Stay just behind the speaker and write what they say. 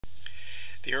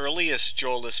The earliest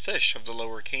jawless fish of the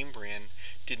lower Cambrian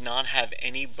did not have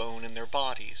any bone in their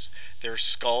bodies. Their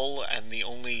skull and the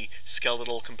only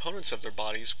skeletal components of their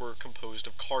bodies were composed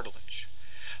of cartilage.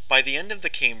 By the end of the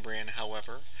Cambrian,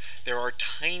 however, there are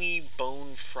tiny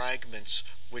bone fragments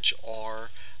which are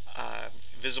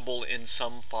visible in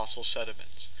some fossil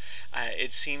sediments.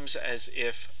 It seems as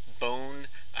if bone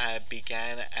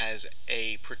began as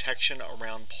a protection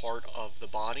around part of the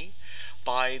body.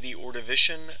 By the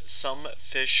Ordovician, some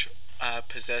fish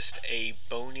possessed a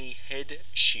bony head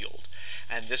shield,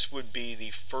 and this would be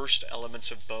the first elements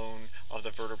of bone of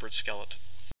the vertebrate skeleton.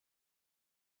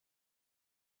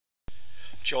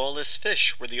 Jawless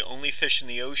fish were the only fish in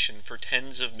the ocean for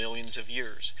tens of millions of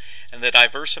years, and they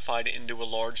diversified into a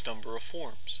large number of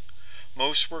forms.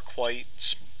 Most were quite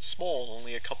small,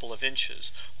 only a couple of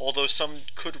inches, although some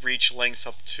could reach lengths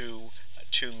up to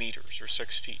 2 meters or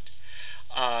 6 feet.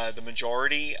 The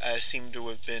majority seem to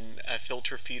have been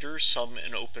filter feeders, some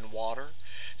in open water.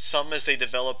 Some, as they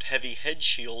developed heavy head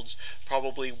shields,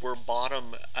 probably were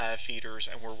bottom feeders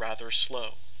and were rather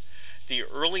slow. The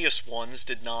earliest ones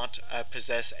did not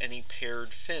possess any paired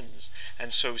fins,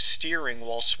 and so steering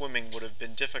while swimming would have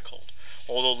been difficult,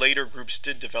 although later groups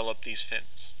did develop these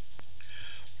fins.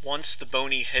 Once the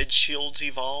bony head shields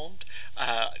evolved,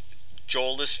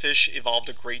 jawless fish evolved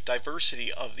a great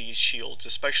diversity of these shields,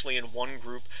 especially in one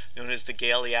group known as the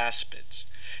galeaspids.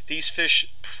 These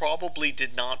fish probably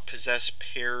did not possess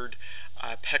paired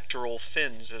pectoral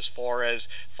fins as far as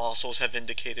fossils have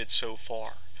indicated so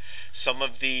far. Some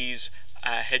of these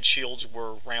head shields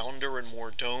were rounder and more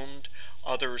domed,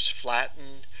 others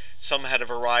flattened. Some had a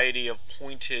variety of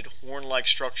pointed horn-like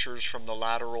structures from the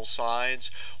lateral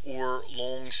sides or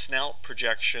long snout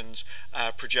projections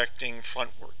projecting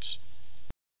frontwards.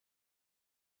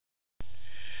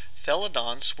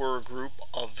 Thelodonts were a group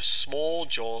of small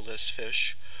jawless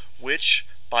fish which,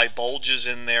 by bulges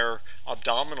in their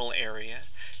abdominal area,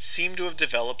 seem to have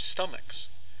developed stomachs.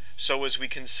 So as we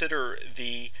consider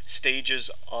the stages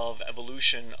of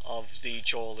evolution of the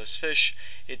jawless fish,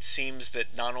 it seems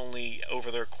that not only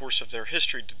over the course of their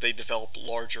history did they develop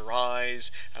larger eyes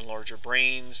and larger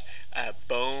brains,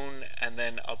 bone, and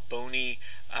then a bony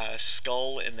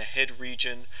skull in the head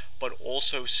region, but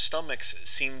also stomachs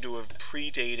seem to have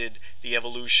predated the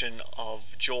evolution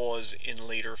of jaws in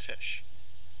later fish.